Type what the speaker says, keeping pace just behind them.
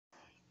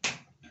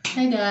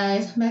Hey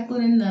guys, back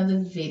with another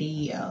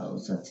video.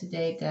 So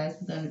today, guys,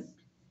 I'm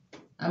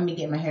gonna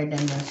get my hair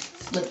done the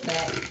slick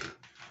back.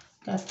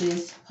 Got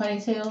this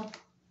ponytail,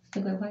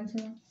 slick back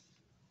ponytail.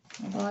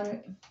 I bought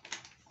it.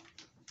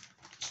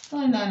 It's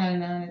only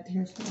 $9.99 at the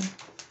hair store.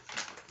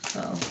 So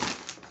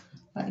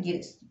about to get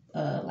it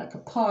like a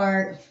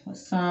part with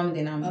some.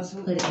 Then I'm gonna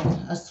put it in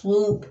a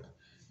swoop.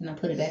 And I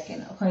put it back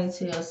in a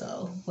ponytail.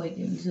 So before you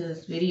get into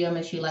this video,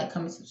 make sure you like,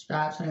 comment,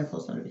 subscribe, turn on your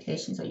post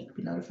notifications so you can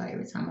be notified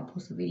every time I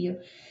post a video.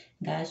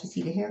 Guys, you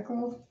see the hair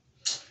growth?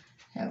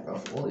 Hair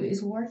growth oil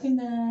is working,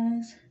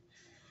 guys.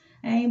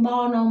 I ain't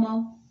bald no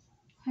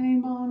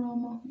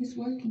more. It's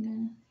working,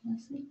 guys.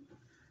 Let's see.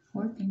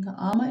 Working. Got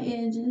all my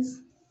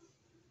edges.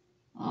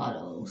 All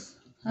those.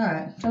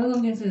 Alright, so we're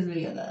gonna get into this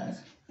video, guys.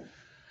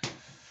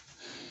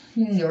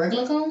 You need a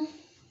regular comb?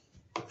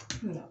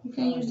 No. You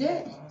can't use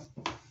that.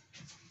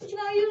 What you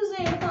gonna use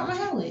then to part my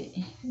hair with?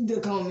 The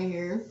comb in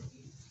here.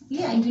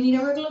 Yeah, you need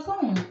a regular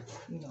comb.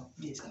 No,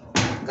 this comb.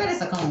 Girl,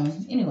 that's a comb.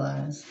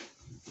 Anyways.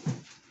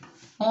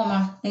 I want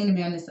my thing to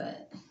be on this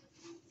side.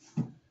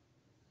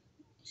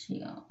 She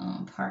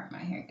gonna part my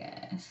hair,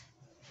 guys.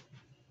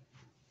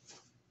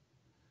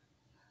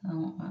 I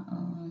want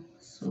my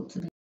swoop to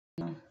be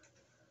on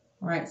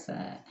my right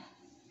side.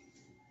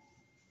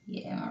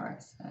 Yeah, my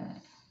right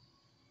side.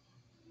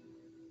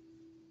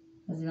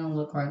 Because it don't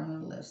look right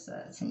on the left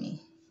side to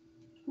me.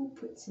 Who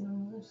puts it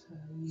on the left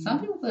side? Some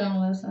people put it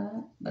on the left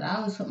side, but I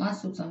always put my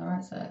swoops on the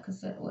right side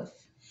because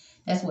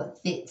that's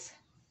what fits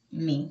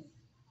me.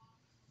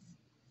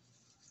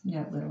 You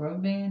got to put a rubber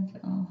band to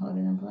hold it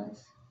in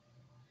place.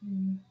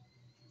 Mm.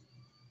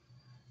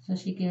 So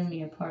she giving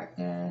me a part,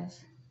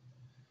 guys.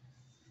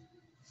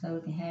 So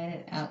we can have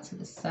it out to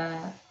the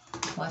side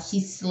while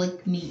she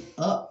slick me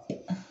up.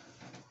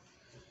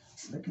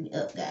 Slick me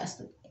up, guys.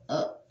 Slick me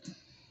up.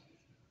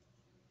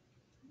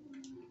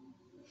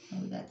 So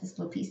we got this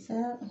little piece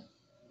out.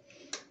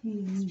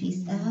 This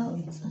piece out.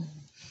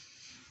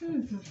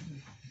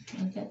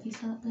 Like that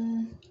piece out,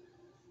 guys.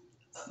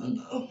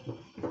 See?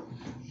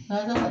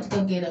 Guys, I'm about to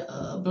go get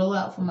a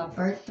blowout for my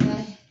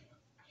birthday.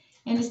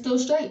 And it's still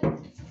straight.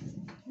 And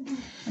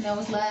that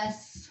was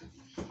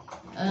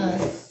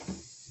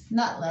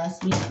not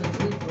last week, but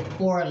the week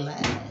before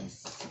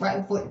last.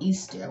 Right before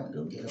Easter, I went to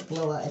go get a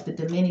blowout at the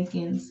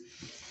Dominicans.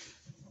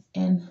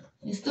 And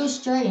it's still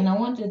straight, and I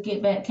wanted to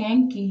get back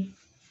kinky.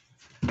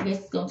 I guess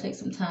it's going to take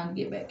some time to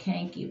get back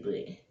kinky,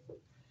 but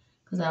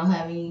because I don't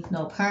have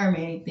no perm or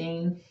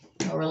anything,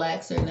 no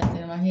relaxer or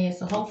nothing in my head.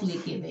 So hopefully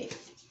it get back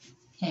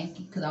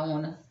kinky because I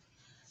want to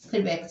put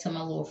it back into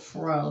my little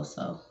fro.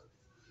 So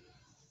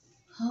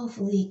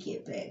hopefully it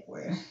get back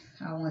where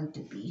I want it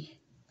to be.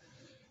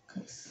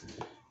 Because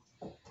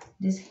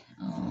this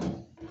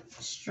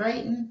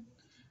straighten,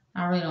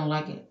 I really don't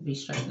like it to be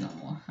straight no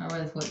more. I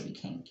rather for it to be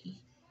kinky.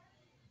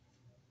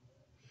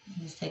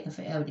 It's taking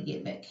forever to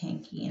get back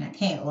kinky, and I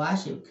can't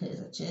wash it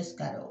because I just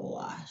got it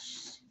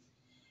washed.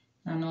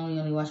 I normally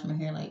only wash my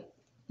hair like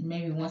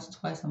maybe once or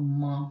twice a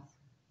month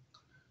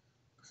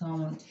because I don't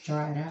want it to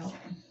dry it out.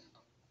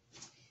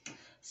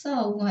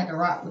 So we're going to have to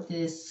rock with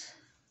this,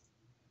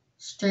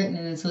 straighten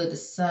it until it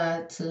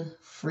decides to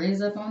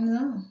frizz up on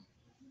its own.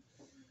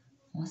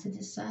 Once it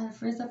decides to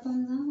frizz up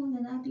on its own,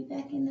 then I'll be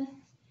back in the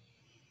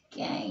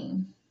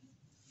game.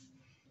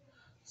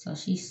 So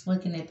she's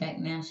slicking it back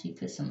now. She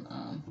put some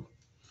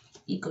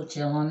Eco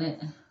Gel on it.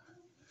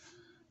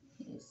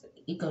 It's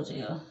Eco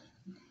Gel.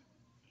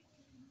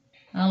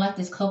 I like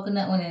this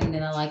coconut one, and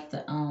then I like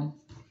the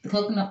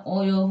coconut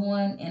oil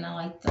one, and I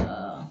like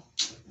the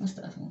what's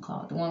the other one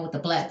called? The one with the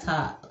black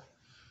top.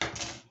 I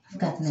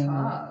forgot the name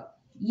of it.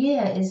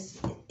 Yeah,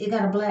 it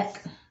got a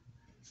black.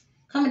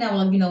 Comment down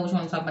below if you know which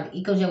one I'm talking about. The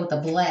Eco Gel with the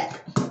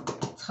black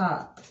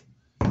top.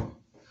 I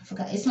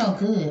forgot. It smells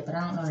good, but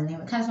I don't know the name.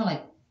 It kind of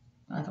smells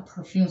like a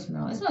perfume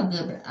smell. It smells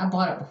good, but I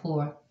bought it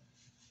before.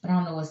 But I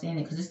don't know what's in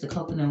it because it's the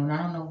coconut one. I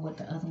don't know what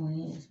the other one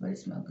is, but it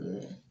smells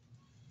good.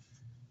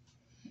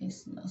 It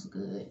smells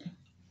good.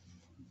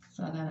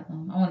 So I got I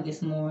want to get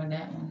some more of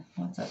that one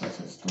once I go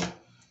to the store.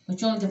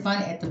 But you only can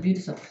find it at the beauty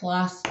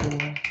supply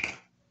store.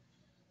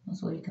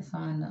 That's where you can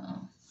find that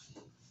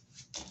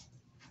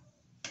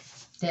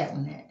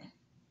one at.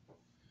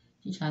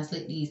 You trying to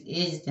slick these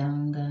edges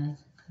down, guys,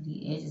 because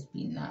these edges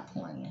be not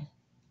playing.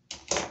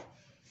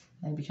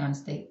 They be trying to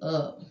stay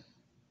up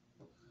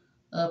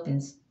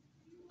and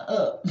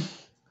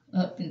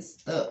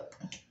stuck.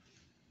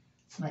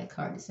 It's like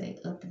hard to say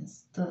up and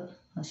stuck.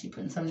 Oh, she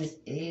putting some of this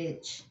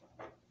edge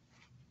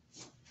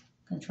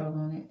control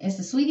on it. It's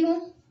the Sweetie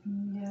one?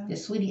 Yeah. The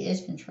Sweetie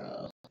Edge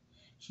Control.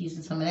 She's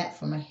using some of that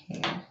for my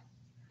hair.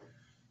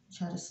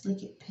 Try to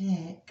slick it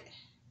back.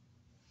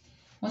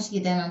 Once you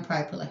get done, I'll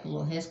probably put like a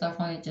little headscarf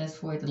on it just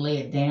for it to lay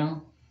it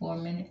down for a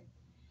minute.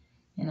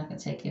 And I can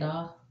take it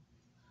off.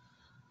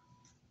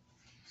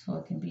 So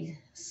it can be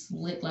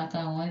slick like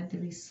I want it to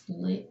be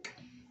slick.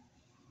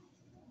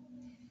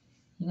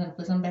 You gotta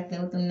put something back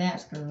there with them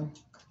naps, girl.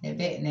 That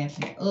back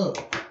napping up.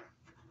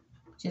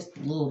 Just a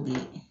little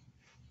bit.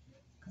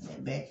 Cause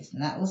that back is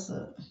not what's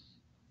up.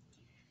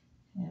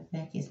 That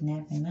back is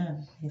napping up.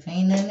 If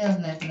ain't nothing else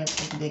napping up,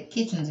 the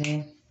kitchen's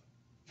in.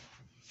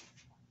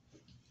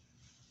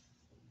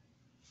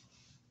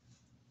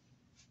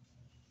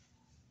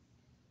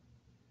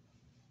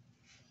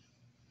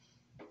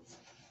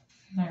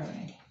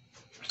 Alright.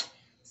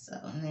 So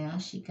now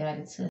she got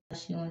it to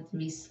she wanted to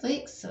be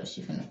slick, so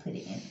she finna put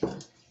it in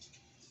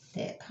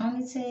that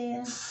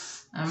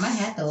ponytail. I might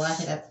have to wash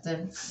it after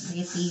to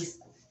get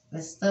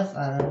the stuff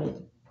out of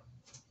it.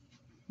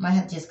 Might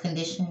have to just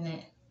condition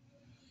it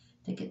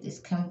to get these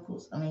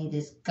chemicals. I mean,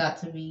 this got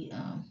to be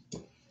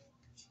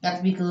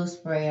glue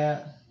spray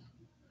out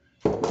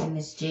in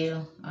this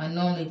gel. I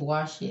normally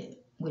wash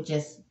it with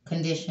just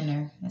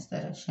conditioner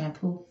instead of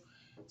shampoo,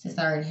 since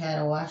I already had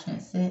a washing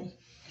set.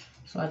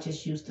 So I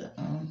just used the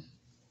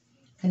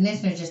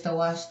conditioner just to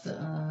wash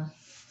the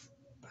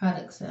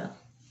products out.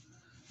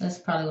 That's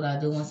probably what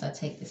I'll do once I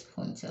take this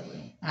ponytail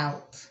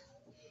out.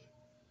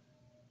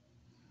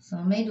 So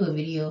I may do a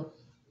video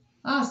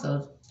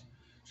also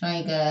showing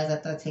you guys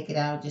after I take it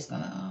out. Just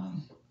gonna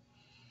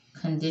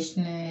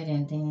condition it,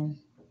 and then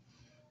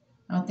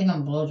I don't think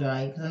I'm blow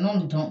dry because I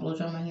normally don't blow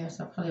dry my hair,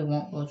 so I probably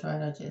won't blow dry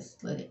it. I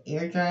just let it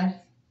air dry.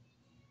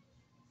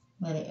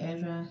 Let it air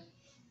dry.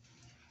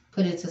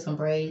 Put it to some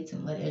braids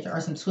and let it air dry,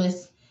 or some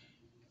twists,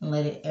 and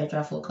let it air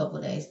dry for a couple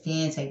of days.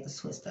 Then take the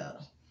twist out.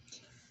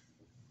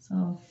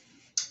 So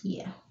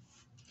yeah,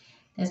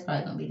 that's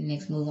probably gonna be the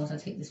next move once I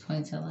take this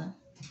ponytail out.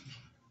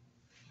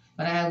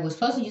 But I was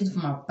supposed to use it for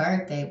my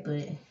birthday,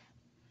 but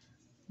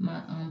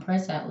my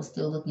press out was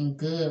still looking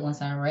good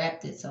once I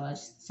wrapped it, so I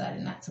just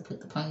decided not to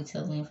put the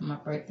ponytail in for my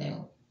birthday.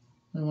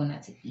 We went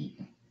out to eat.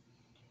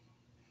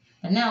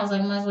 But now I was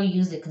like, might as well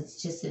use it because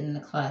it's just sitting in the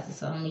closet.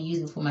 So I'm going to use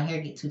it before my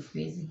hair get too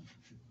frizzy.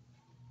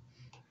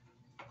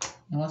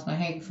 And once my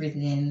hair get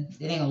frizzy, then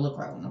it ain't going to look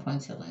right with no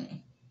ponytail in it.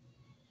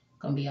 It's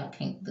going to be all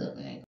kinked up.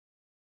 And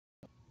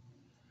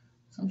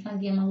so I'm trying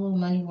to get my little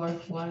money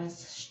worth while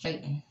it's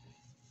straightened.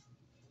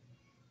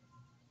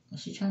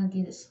 She's trying to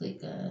get it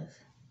slick, guys.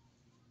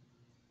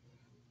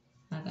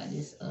 I got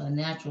this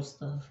natural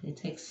stuff. It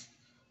takes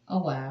a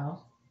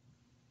while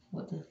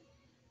for it to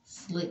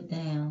slick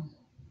down.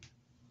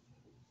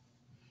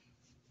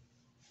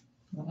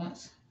 But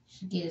once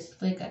she gets it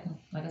slick, I can,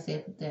 like I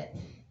said, put that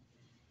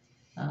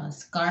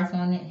scarf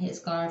on it, head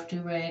scarf,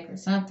 do-rag, or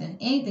something.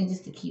 Anything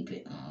just to keep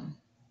it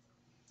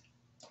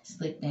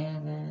slick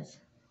down, guys.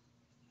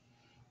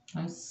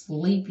 I'm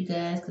sleepy,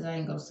 guys, because I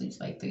didn't go to sleep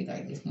till like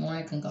 3:30 this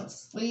morning. I couldn't go to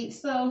sleep,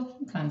 so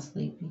I'm kind of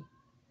sleepy.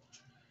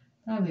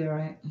 I'll be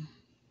alright.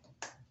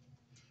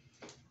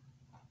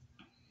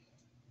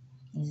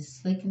 Is it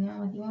slicking out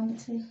like you want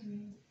it to?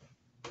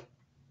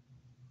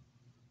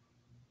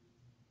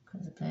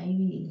 Because,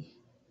 baby,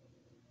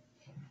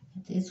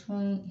 at this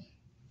point,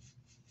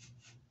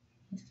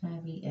 it's going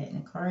to be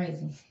acting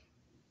crazy.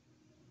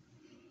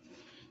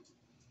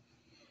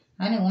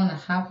 I didn't want a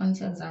high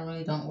ponytail because I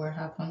really don't wear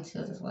high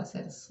ponytails. That's why I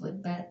said a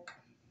slick back.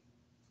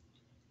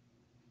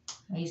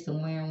 I used to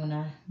wear them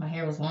when my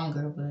hair was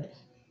longer, but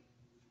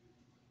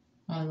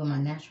only with my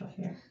natural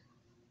hair.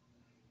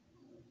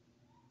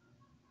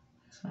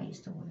 So I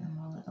used to wear them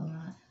a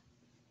lot.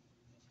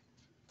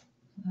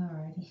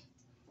 Alrighty.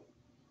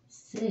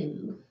 So,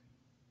 you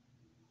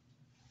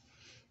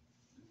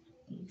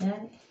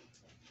got it?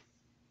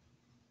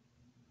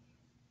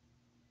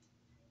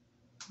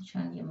 I'm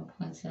trying to get my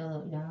ponytail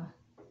up, y'all.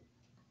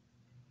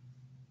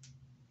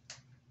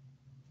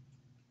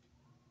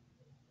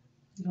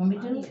 You want me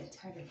to do it?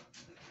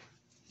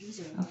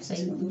 I'll say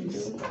you want me to do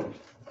it.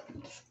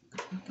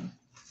 Okay.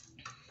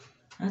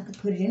 I could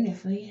put it in there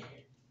for you.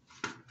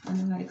 I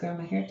know how to grab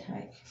my hair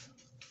tight.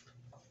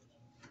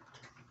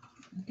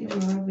 I get the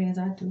rubber bands,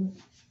 I do.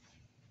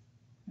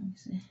 Let me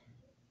see.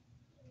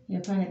 Yeah,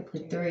 I probably had to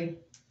put 3.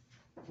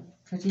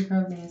 Because these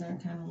rubber bands are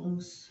kind of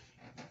loose.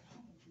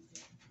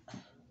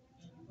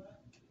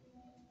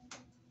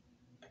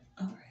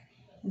 Alright.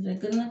 Is that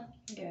good enough?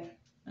 Yeah.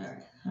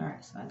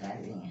 Alright, so I got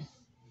it in.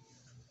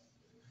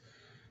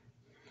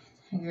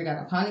 And you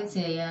got a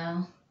ponytail,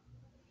 y'all.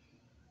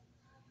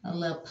 A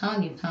little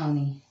pony.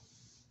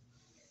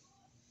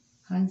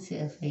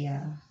 Ponytail for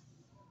y'all.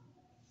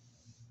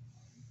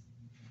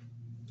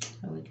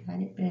 So we got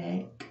it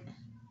back.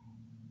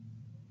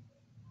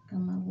 Got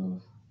my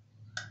little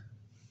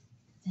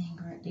thing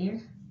right there.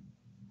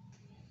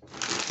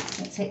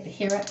 I'll take the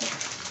hair out.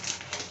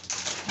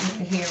 Make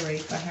the hair ready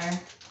for her.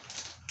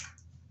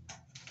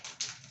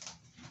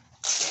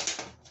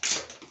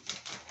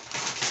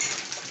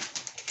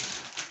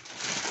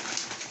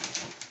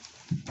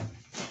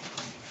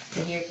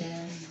 The hair,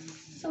 guys.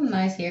 Some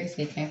nice hair. This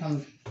came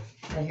from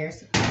the hair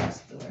supply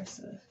store,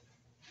 so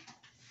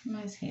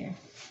nice hair.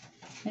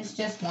 It's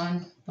just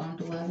one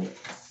bundle of it.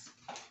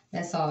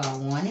 That's all I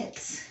wanted.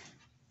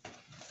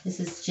 This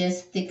is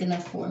just thick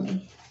enough for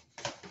me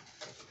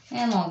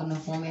and long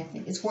enough for me. I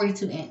think it's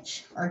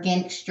 42-inch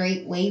organic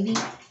straight wavy.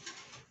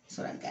 That's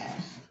what I got.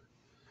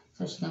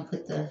 So she's gonna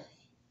put the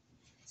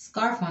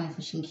scarf on it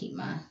so she can keep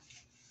my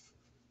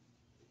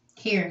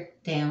hair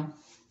down.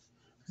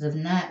 Because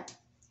if not,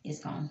 it's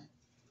gonna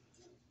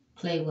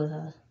play with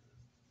her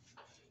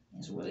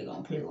It's really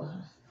gonna play with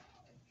her.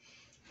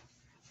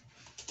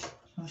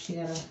 So she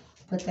gotta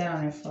put that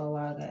on there for a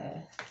while,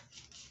 guys.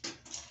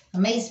 I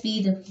may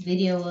speed the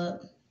video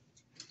up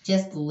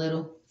just a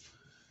little.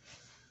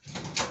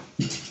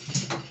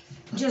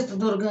 Just a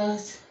little,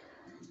 guys.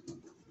 I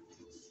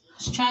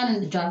was trying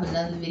to drop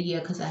another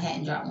video because I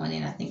hadn't dropped one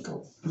in, I think, a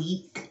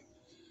week.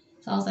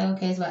 So I was like,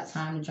 okay, it's about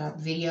time to drop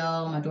a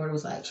video. My daughter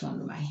was like, she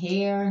wanted my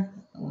hair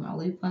with my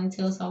weave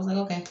ponytail. So I was like,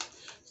 okay,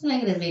 let's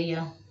make it a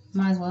video.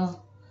 Might as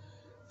well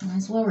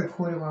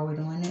record it while we're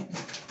doing it.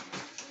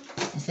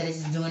 Instead of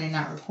just doing it,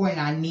 not recording.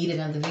 I need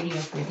another video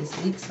for this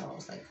week. So I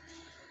was like,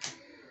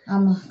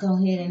 I'm going to go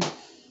ahead and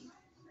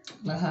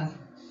let her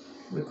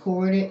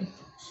record it.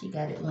 She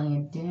got it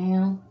laying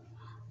down.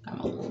 Got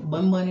my little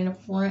bun in the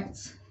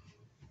front.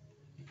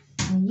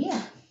 And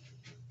yeah,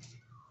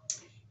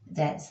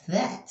 that's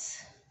that.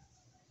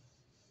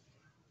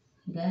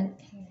 You got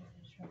it?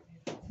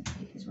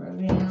 Take this rubber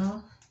band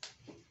off.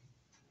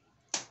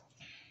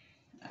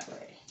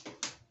 Alright.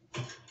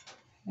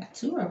 Got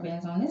 2 rubber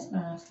bands on this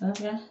darn stuff,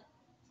 yeah.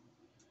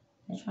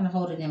 They're trying to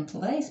hold it in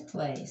place.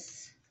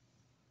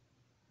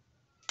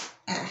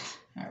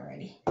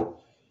 Alrighty.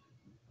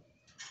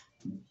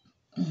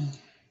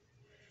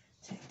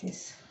 Take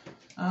this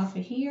off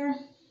of here.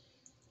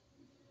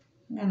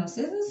 You got no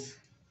scissors?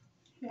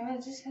 Yeah, I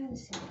just had the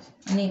scissors.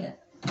 I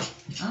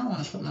don't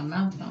want to put my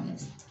mouth on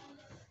this.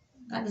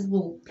 Got this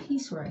little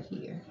piece right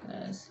here,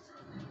 guys.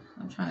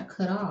 I'm trying to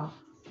cut off.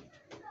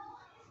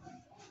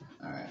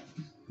 Alright.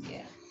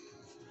 Yeah.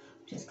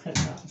 Just cut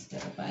it off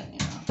instead of biting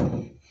it off.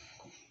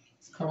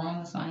 It's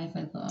Corona, so I ain't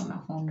finna put on my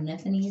phone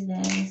nothing these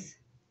days.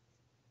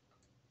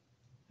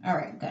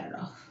 Alright, got it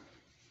off.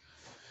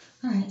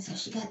 Alright, so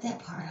she got that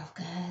part off,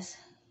 guys.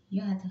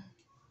 You have to.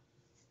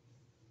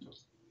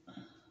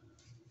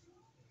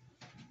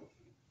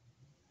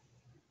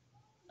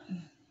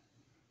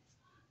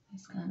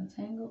 It's kind of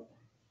tangled.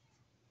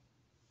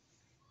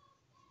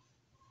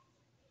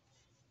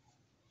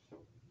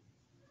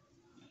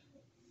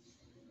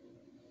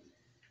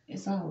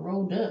 It's all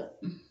rolled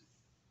up.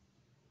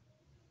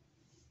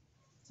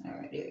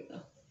 Alright, there you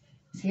go.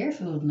 This hair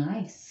feels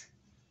nice.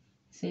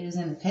 See, it was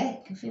in the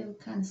pack. It feels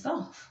kind of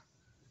soft.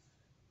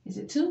 Is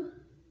it 2?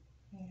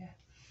 Yeah.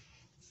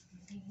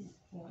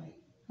 One.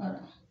 Hold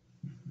on.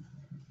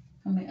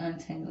 Let me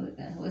untangle it.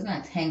 Well, it's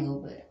not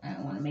tangled, but I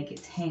don't want to make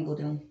it tangled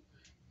and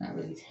not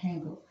really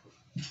tangled.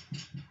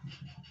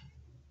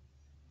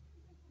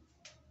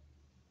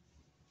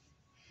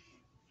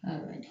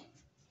 Alright.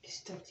 It's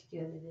stuck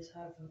together this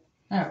hard.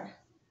 Alright.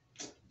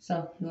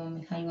 So,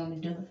 how you want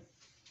me to do it?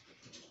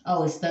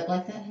 Oh, it's stuck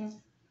like that?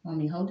 Want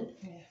me to hold it?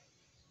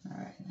 Yeah.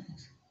 Alright,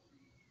 nice.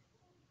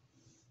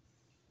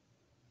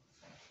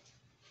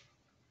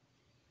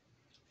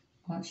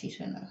 Once she's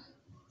gonna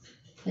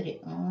put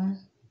it on,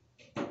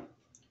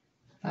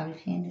 bobby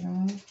pin it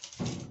on.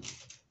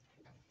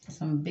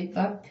 Some big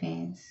bobby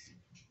pins.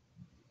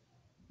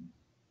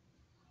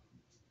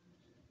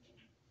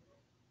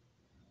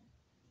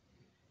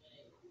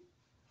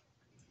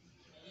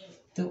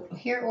 The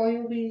hair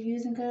oil we're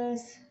using,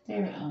 guys,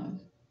 they're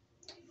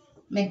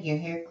making your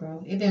hair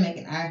grow. It's been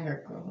making our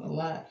hair grow a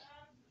lot.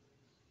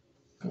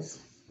 Cause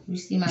you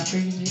see my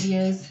previous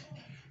videos,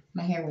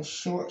 my hair was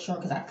short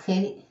because I cut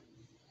it,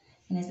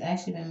 and it's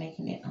actually been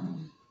making it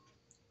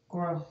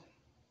grow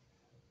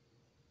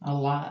a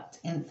lot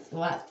and a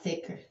lot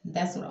thicker.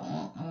 That's what I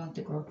want. I want it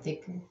to grow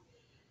thicker.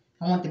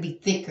 I want it to be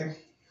thicker.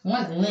 I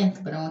want the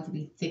length, but I want it to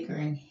be thicker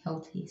and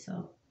healthy.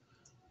 So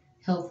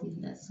healthy.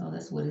 That's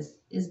what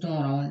it's doing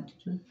what I want it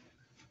to do.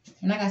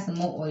 And I got some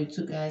more oil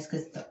too, guys,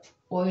 because the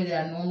oil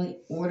that I normally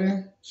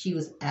order, she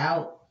was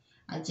out.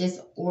 I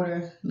just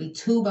ordered me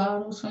 2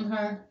 bottles from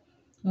her.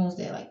 When was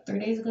that, like 3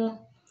 days ago?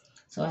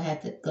 So I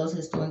had to go to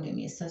the store and get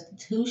me a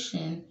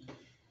substitution,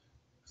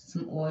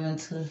 some oil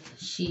until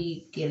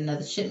she get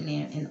another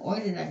shipment in. And the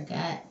oil that I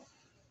got,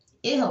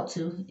 it helped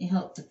too. It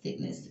helped the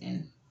thickness.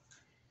 And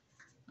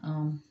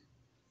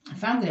I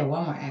found it at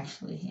Walmart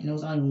actually, and there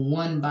was only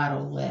 1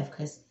 bottle left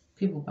because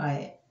people buy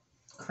it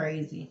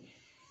crazy.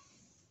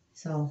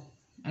 So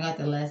I got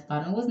the last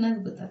bottle. It was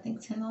nothing but I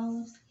think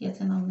 $10. Yeah,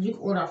 $10. You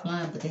can order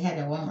offline, but they had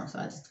it at Walmart, so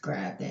I just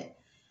grabbed that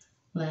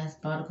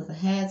last bottle because I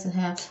had to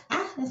have.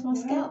 That's my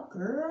scalp,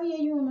 girl. Yeah,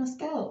 you on my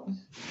scalp.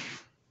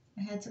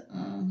 I had to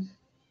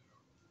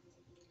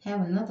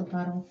have another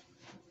bottle.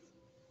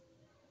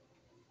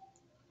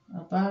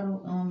 A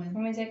bottle Want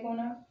me to take one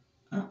out?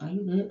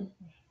 You good?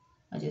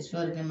 I just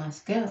felt it in my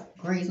scalp,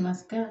 grazed my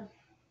scalp,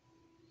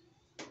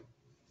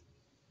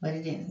 but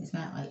it didn't. It's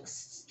not like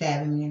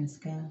stabbing me in the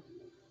scalp.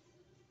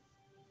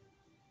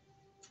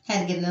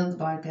 Had to get another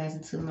bottle, guys,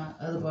 until my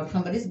other bottle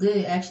come, but it's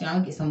good. Actually, I'm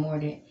gonna get some more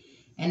of it.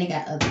 And they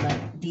got other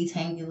like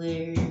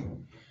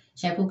detangler,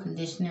 shampoo,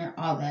 conditioner,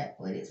 all that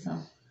with it. So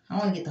I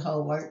want to get the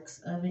whole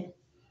works of it.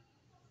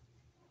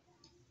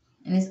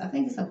 And I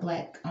think it's a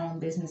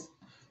black-owned business,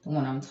 the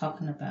one I'm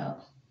talking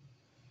about.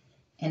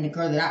 And the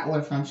girl that I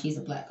ordered from, she's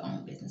a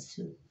black-owned business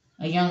too,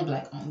 a young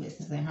black-owned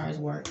business, and hers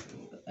work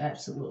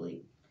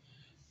absolutely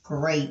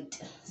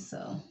great.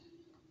 So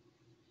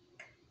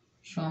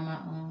showing my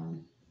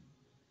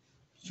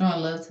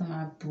showing love to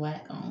my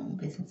black owned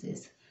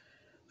businesses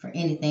for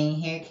anything,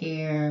 hair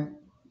care,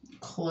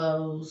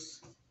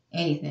 clothes,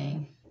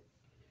 anything.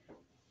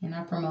 And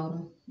I promote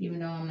them, even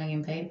though I'm not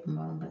getting paid to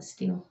promote them, but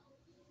still,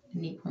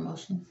 they need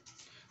promotion.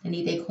 They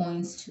need their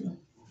coins too.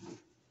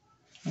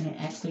 And it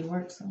actually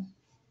works. So,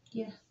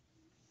 yeah.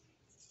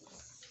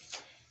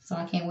 So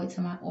I can't wait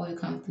till my oil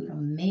come through the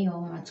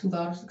mail, my 2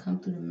 bottles to come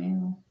through the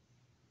mail,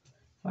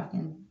 so I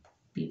can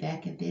be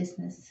back in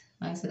business.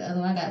 Like I said, the other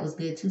one I got was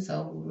good too,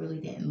 so we really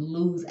didn't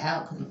lose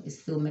out because it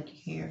still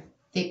make your hair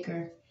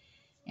thicker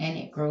and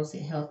it grows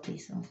it healthy.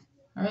 So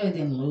I really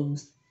didn't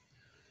lose.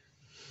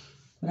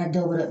 But I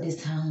doubled up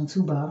this time on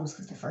 2 bottles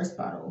because the first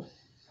bottle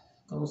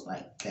goes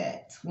like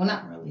that. Well,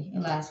 not really. It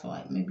lasts for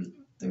like maybe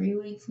 3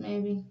 weeks,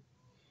 maybe.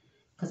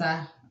 Because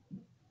I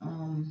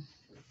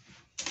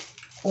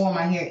oil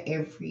my hair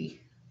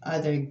every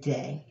other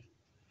day.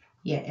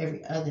 Yeah,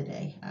 every other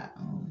day. I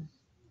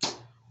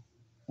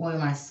oil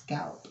my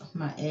scalp,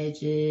 my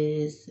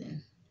edges,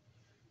 and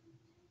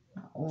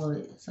I oil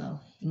it so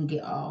it can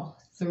get all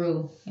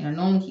through. And I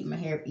normally keep my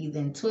hair either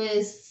in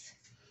twists,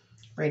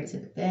 braid it to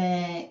the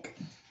back.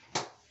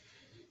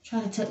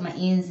 Try to tuck my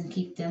ends and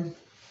keep them.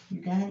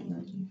 You got it.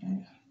 You got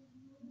it.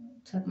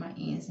 Tuck my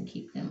ends and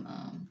keep them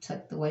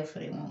tucked away so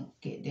they won't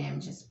get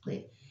damaged and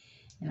split.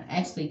 And I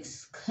actually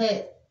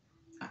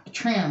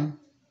trim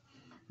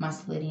my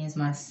split ends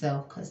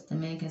myself because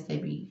Dominicans, they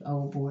be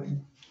overboard.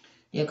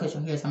 They'll cut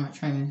your hair, so I'm not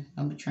trimming.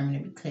 I'll be trimming, they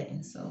be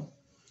cutting. So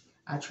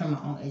I trim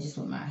my own edges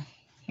with my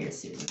hair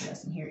scissors. I got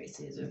some hair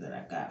scissors that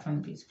I got from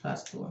the beauty supply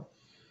store.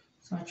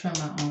 So I trim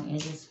my own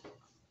edges.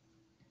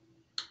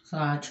 So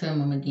I'll trim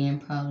them again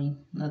probably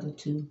another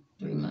 2-3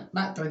 months,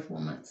 about 3-4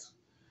 months.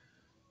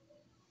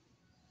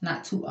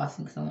 Not too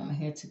often because I want my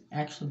hair to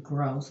actually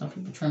grow. Some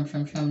people trim,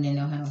 then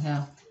they'll have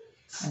hair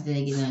after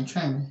they get done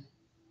trimming.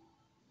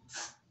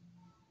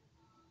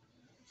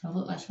 So I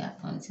look like she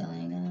got ponytail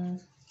in,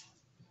 guys.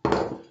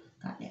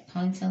 Got that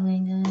ponytail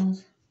in,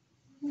 guys.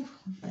 Ooh,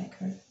 my back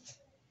hurt.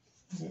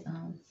 Is it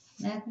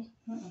nappy?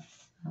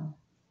 Oh,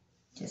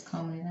 just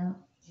combing it out.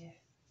 Yeah.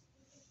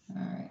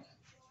 Alright.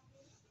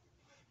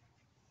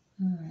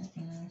 Alright,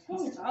 guys.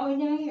 Oh, it's always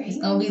down here. It's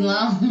gonna be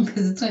long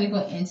because it's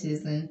 24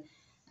 inches and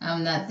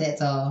I'm not that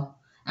tall.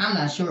 I'm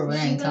not short, but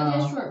I ain't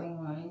tall. That short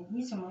one.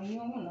 You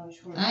don't want no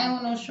short one. I ain't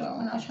want no short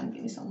one. I was trying to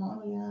get me some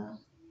longer, y'all.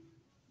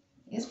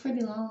 It's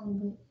pretty long,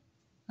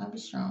 but I'll be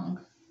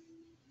strong.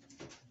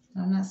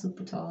 I'm not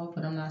super tall,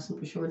 but I'm not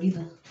super short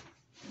either.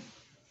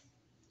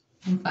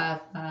 I'm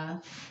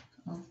 5'5".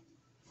 So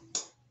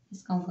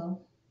it's gonna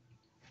go.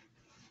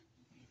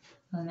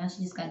 So now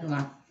she just gotta do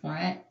my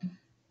front.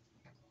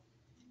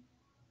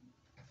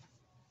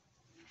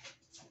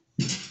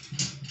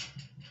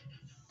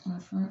 My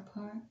front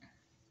part.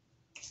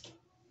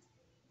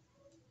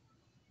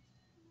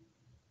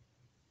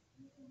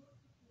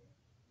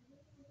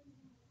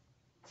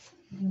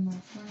 Do my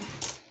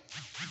front.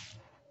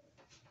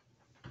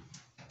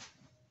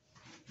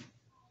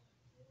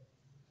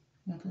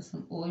 I'm gonna put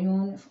some oil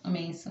on it. I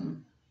mean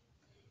some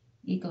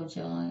Eco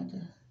Gel on it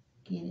to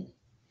get it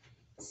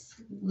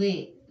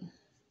slick.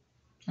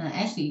 And I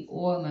actually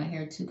oiled my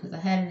hair too because I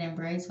had it in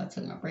braids, so I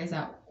took my braids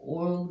out,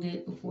 oiled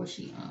it before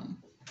she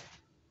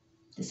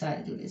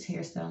decided to do this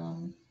hairstyle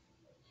on me.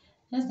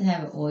 Just to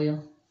have it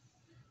oil.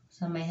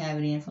 So I may have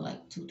it in for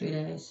like 2-3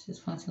 days. This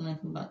ponytail in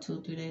for about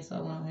 2-3 days. So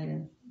I went ahead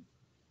and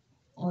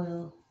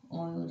oiled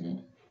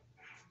it.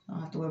 I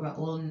don't have to worry about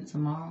oiling it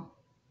tomorrow.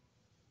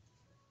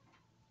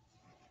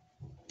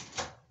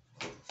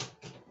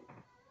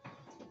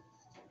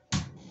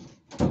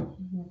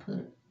 I'm gonna put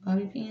a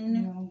bobby pin in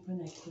there. No, I'm putting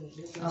that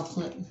clip. I'll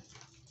clip.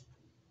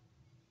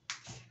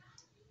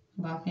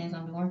 Bobby pins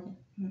don't be working.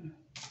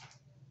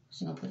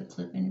 She's gonna put a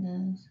clip in it,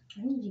 guys. I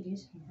need to get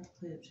some more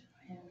clips.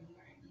 I have no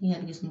more. You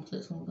have to get some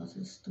clips when we go to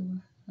the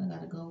store. I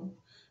gotta go.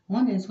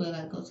 One day this way I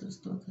gotta go to the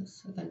store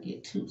because I gotta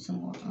get some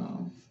more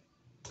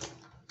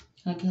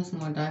I get some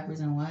more diapers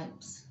and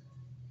wipes.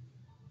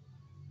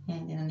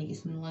 And then I need to get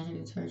some laundry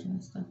detergent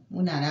and stuff.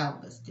 We're not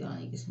out, but still I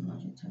need to get some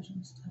laundry detergent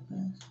and stuff,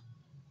 guys.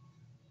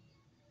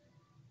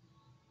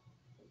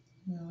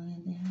 Go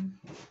in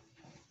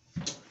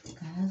there.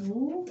 Guys,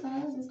 ooh,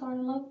 guys, it's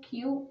starting to look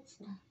cute.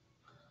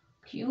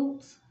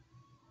 Cute.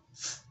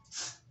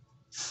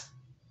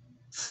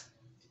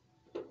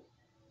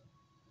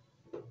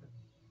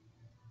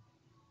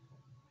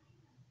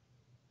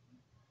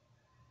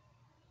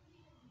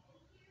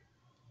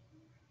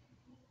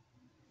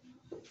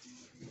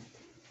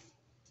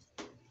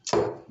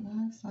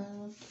 Nice,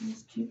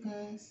 that's cute,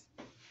 guys.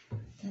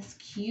 That's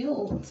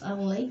cute. I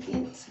like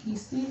it. You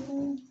see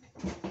it?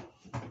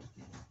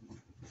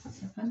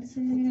 It's a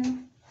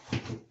ponytail.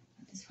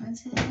 This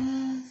ponytail,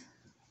 guys.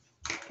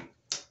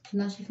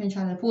 Now she finna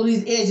try to pull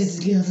these edges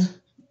together.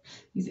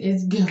 These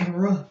edges together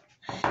rough.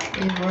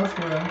 It's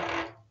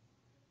rough.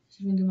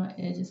 She gonna do my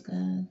edges,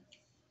 guys.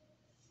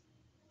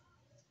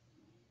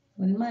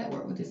 But it might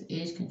work with this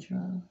edge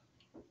control.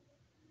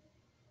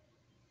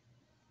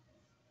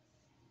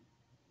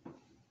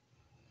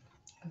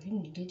 Oh, you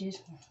need to get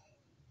this one.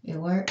 It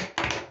worked.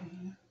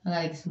 I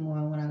gotta get some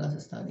more when I go to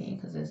the store then,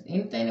 because there's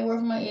anything that work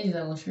for my edges,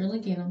 I will surely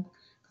get them.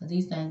 Because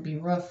these things be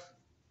rough.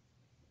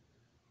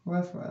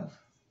 Rough.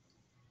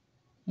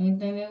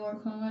 Anything that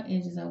work on my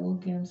edges, I will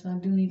get them. So I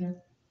do need to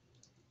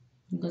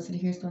go to the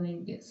hair store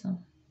and get some.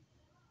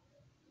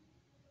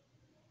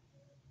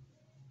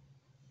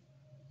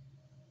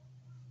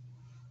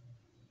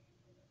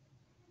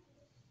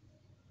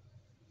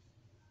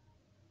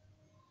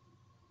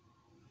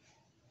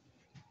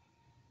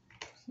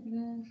 See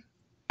guys?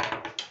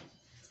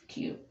 It's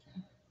cute.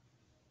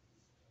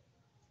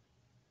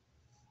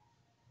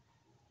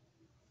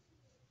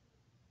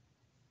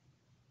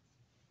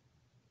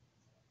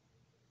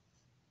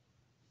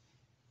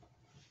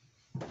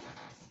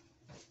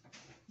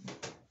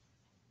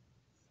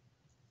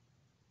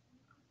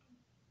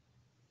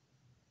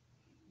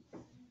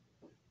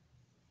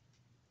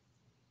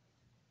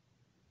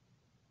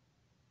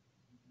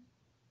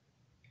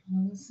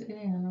 Sit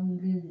down, I'm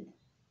good.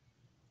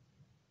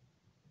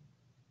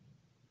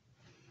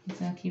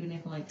 So I'm keeping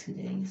it for like 2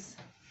 days.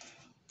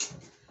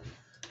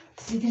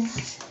 See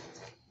guys?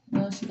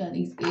 Well, she got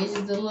these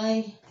edges to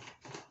lay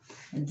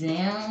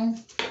down.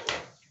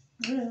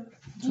 Yeah.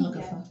 What you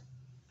looking for?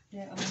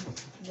 Yeah,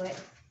 wet.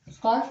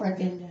 Scarf right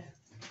there.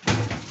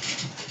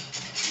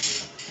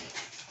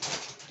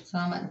 So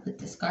I'm about to put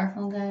the scarf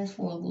on, guys,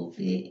 for a little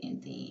bit,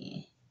 and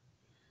then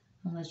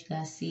I'm gonna let you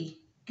guys see.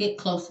 Get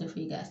closer for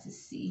you guys to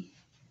see.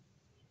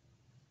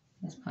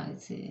 That's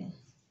ponytail.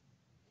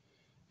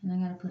 And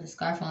I gotta put a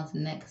scarf on to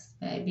next.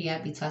 Baby, I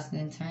be tossing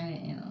and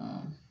turning,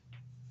 and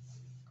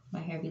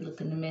my hair be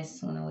looking a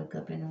mess when I wake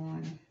up in the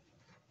morning.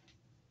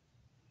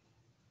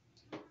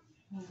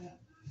 Okay.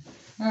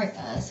 All right,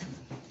 guys.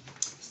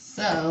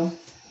 So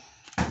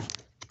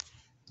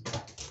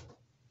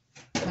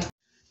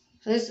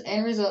this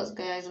end results,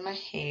 guys, of my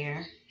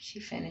hair. She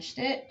finished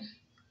it.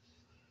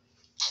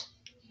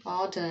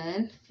 All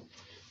done.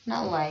 And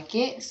I like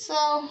it.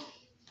 So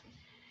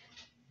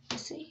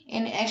let's see.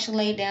 And it actually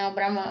laid down,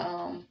 but I'm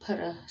gonna put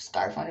a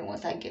scarf on it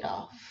once I get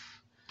off.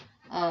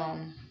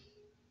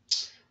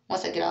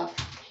 Once I get off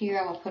here,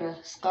 I'm gonna put a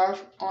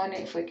scarf on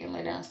it if we can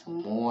lay down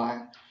some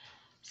more.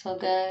 So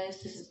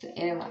guys, this is the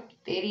end of my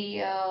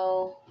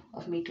video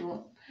of me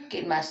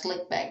getting my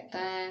slick back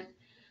done.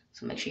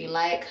 So make sure you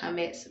like,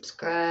 comment,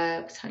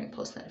 subscribe, turn your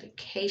post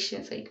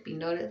notifications so you can be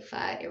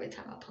notified every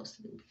time I post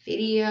a new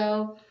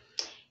video.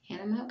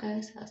 And I'm out,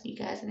 guys. I'll see you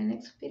guys in the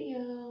next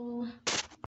video.